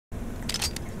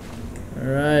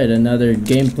Alright, another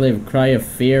gameplay of Cry of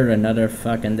Fear, another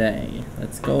fucking day.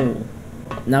 Let's go.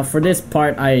 Now for this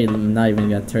part, I'm not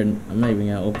even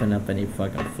gonna open up any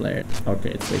fucking flare. Okay,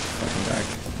 it's way too fucking dark.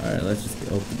 Alright, let's just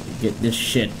get this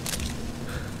shit.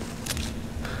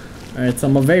 Alright, so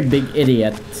I'm a very big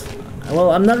idiot. Well,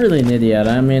 I'm not really an idiot.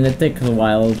 I mean, it takes a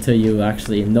while till you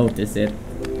actually notice it.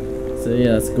 So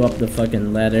yeah, let's go up the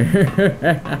fucking ladder.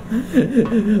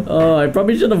 Oh, I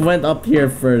probably should have went up here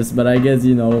first, but I guess,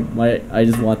 you know, I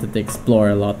just wanted to explore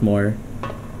a lot more.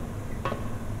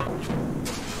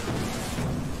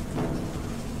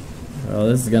 Oh,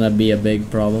 this is gonna be a big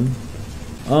problem.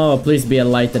 Oh, please be a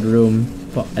lighted room.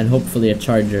 And hopefully a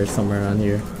charger somewhere around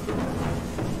here.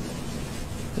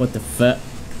 What the fuck?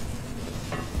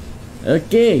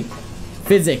 Okay.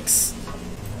 Physics.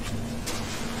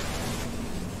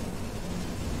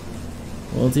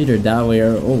 Well, it's either that way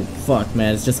or... Oh, fuck,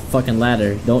 man. It's just a fucking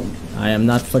ladder. I am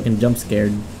not fucking jump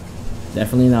scared.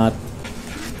 Definitely not.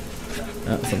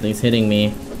 Oh, something's hitting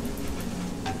me.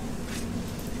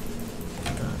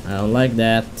 I don't like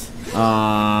that.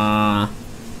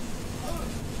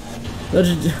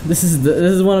 This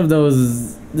is one of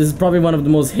those... This is probably one of the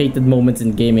most hated moments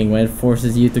in gaming when it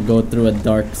forces you to go through a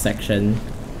dark section.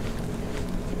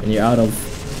 And you're out of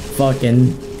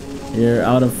fucking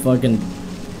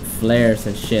flares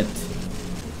and shit.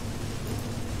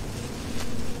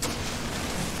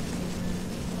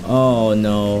 Oh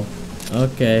no.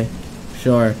 Okay.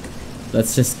 Sure.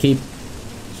 Let's just keep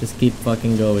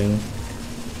fucking going.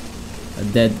 A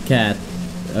dead cat.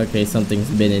 Okay,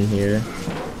 something's been in here.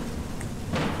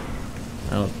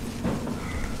 Oh.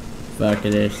 Fuck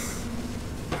it is.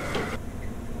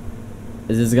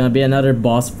 Is this gonna be another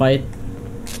boss fight?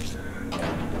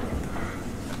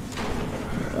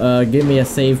 Give me a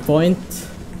save point.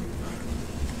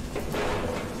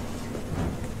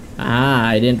 Ah,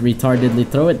 I didn't retardedly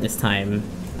throw it this time.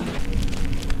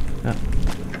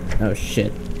 Oh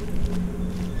shit.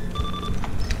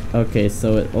 Okay,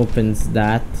 so it opens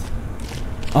that.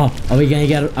 Oh, are we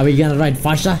gonna ride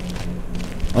Fasha?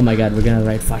 Oh my god, we're gonna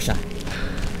ride Fasha.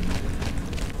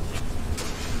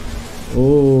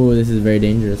 Oh, this is very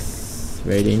dangerous.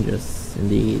 Very dangerous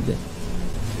indeed.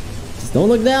 Just don't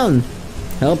look down.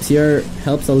 Helps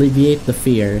alleviate the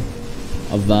fear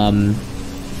of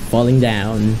falling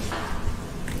down.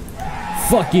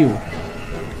 Fuck you.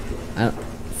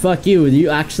 Fuck you.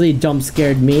 You actually jump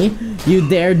scared me. You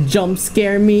dare jump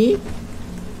scare me?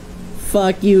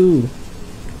 Fuck you.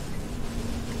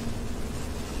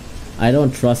 I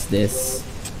don't trust this.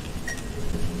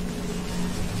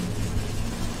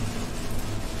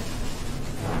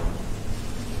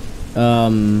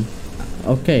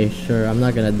 Okay, sure. I'm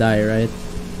not gonna die, right?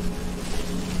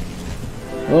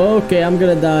 Okay, I'm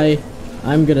gonna die.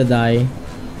 I'm gonna die.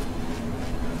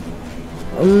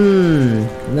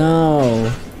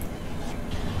 No.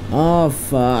 Oh,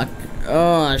 fuck.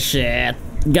 Oh, shit.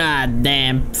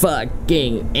 Goddamn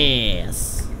fucking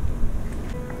ass.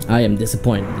 I am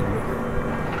disappointed in you.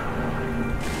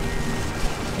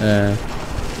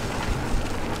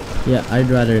 Yeah, I'd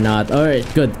rather not. Alright,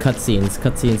 good. Cutscenes.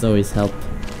 Cutscenes always help.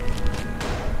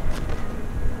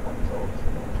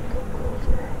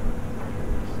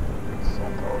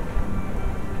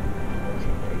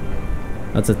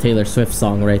 That's a Taylor Swift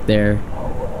song right there.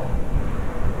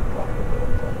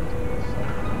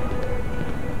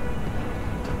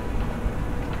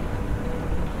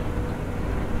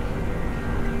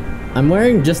 I'm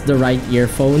wearing just the right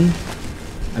earphone.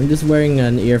 I'm just wearing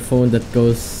an earphone that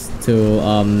goes to,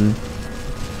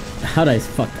 how do I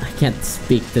can't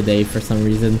speak today for some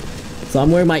reason. So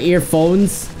I'm wearing my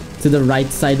earphones to the right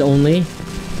side only,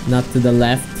 not to the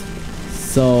left.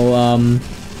 So,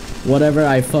 whatever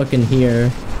I fucking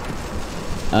hear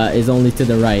is only to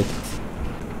the right.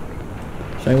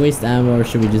 Should I waste ammo or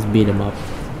should we just beat him up?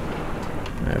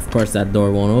 Right, of course that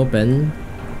door won't open.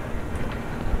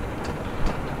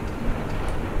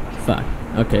 Fuck.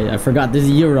 Okay, I forgot this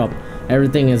is Europe.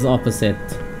 Everything is opposite.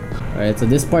 Alright, so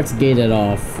this part's gated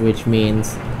off, which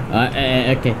means...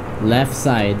 okay, left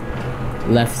side.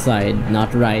 Left side,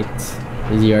 not right.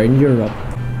 Because you're in Europe.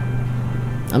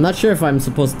 I'm not sure if I'm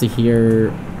supposed to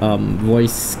hear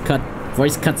voice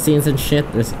cutscenes and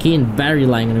shit. There's a key and battery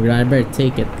lying on the ground. I better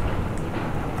take it.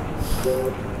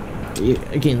 You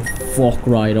can fuck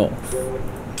right off.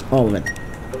 All of it.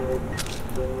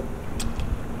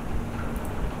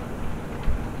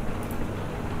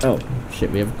 Oh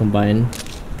shit, we have a combine.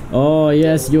 Oh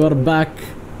yes, you are back.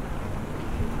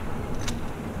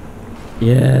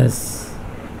 Yes.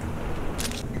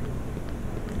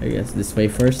 I guess this way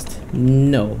first.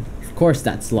 No, of course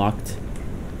that's locked.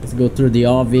 Let's go through the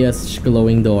obvious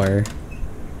glowing door.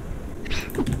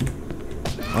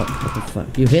 Oh, what the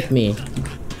fuck? You hit me.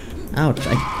 Ouch.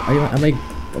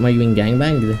 Am I being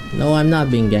gangbanged? No, I'm not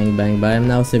being gangbanged, but I'm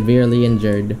now severely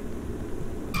injured.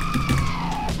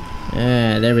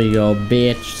 Yeah, there we go,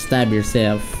 bitch. Stab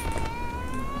yourself.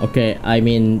 Okay, I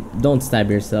mean, don't stab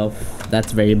yourself.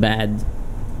 That's very bad.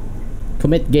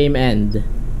 Commit game end.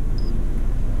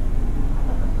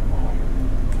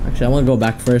 Actually, I want to go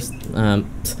back first.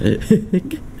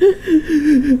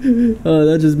 Oh,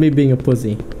 that's just me being a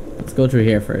pussy. Let's go through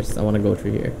here first. I want to go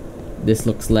through here. This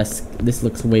looks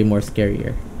way more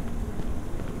scarier.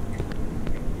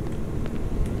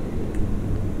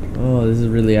 Oh, this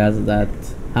really has that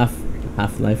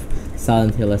Half-Life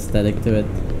Silent Hill aesthetic to it.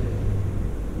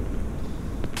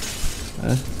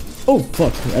 Oh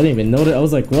fuck, I didn't even know that. I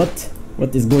was like, what?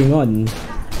 What is going on?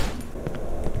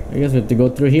 I guess we have to go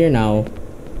through here now.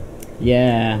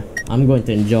 Yeah, I'm going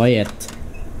to enjoy it.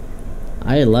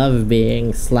 I love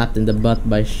being slapped in the butt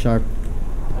by sharp.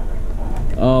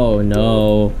 Oh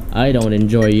no, I don't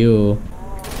enjoy you.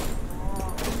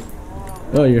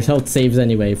 Oh, your health saves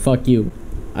anyway. Fuck you.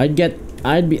 I'd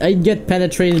get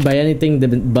penetrated by anything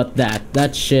but that.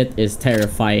 That shit is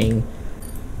terrifying.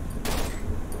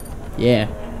 Yeah.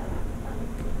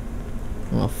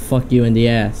 Oh, fuck you in the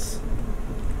ass.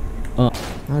 Oh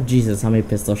Jesus, how many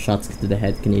pistol shots to the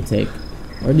head can you take?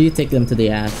 Or do you take them to the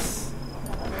ass?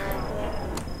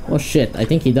 Oh shit, I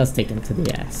think he does take them to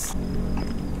the ass.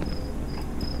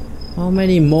 How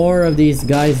many more of these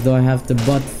guys do I have to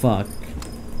butt fuck?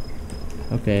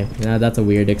 Okay, now that's a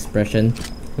weird expression.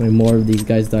 How many more of these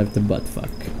guys do I have to butt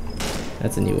fuck?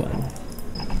 That's a new one.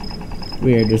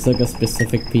 Weird, there's like a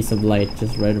specific piece of light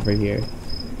just right over here.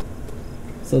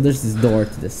 So there's this door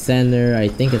to the center. I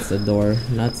think it's a door.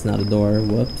 No, it's not a door.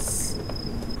 Whoops.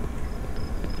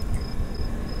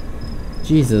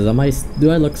 Jesus,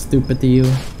 do I look stupid to you?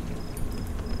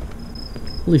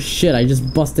 Holy shit, I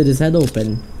just busted his head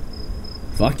open.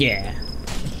 Fuck yeah.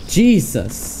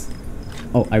 Jesus.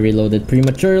 Oh, I reloaded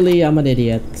prematurely. I'm an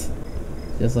idiot.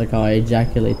 Just like how I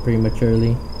ejaculate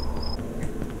prematurely.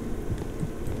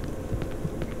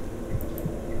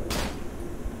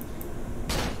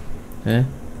 Huh?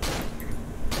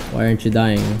 Why aren't you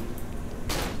dying?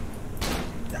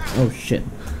 Oh shit.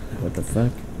 What the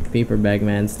fuck? Paper bag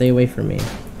man, stay away from me.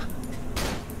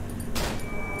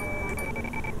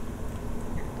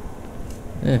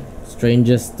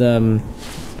 Strangest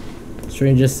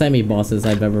semi-bosses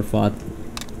I've ever fought.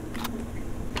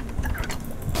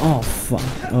 Oh fuck.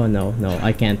 Oh no,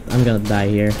 I can't. I'm gonna die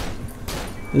here.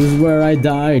 This is where I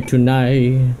die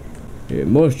tonight. It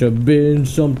must have been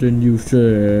something you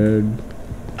said,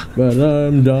 but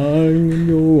I'm dying in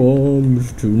your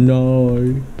arms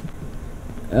tonight.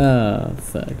 Ah,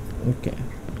 fuck. Okay.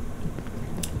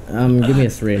 Give me a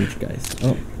syringe, guys.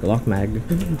 Oh, Glock mag.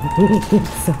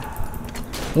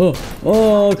 Oh,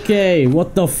 okay.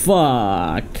 What the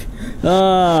fuck?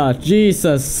 Ah,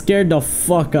 Jesus, scared the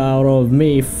fuck out of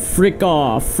me. Frick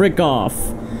off, frick off.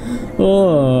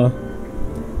 Oh.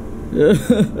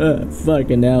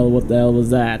 Fucking hell, what the hell was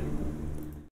that?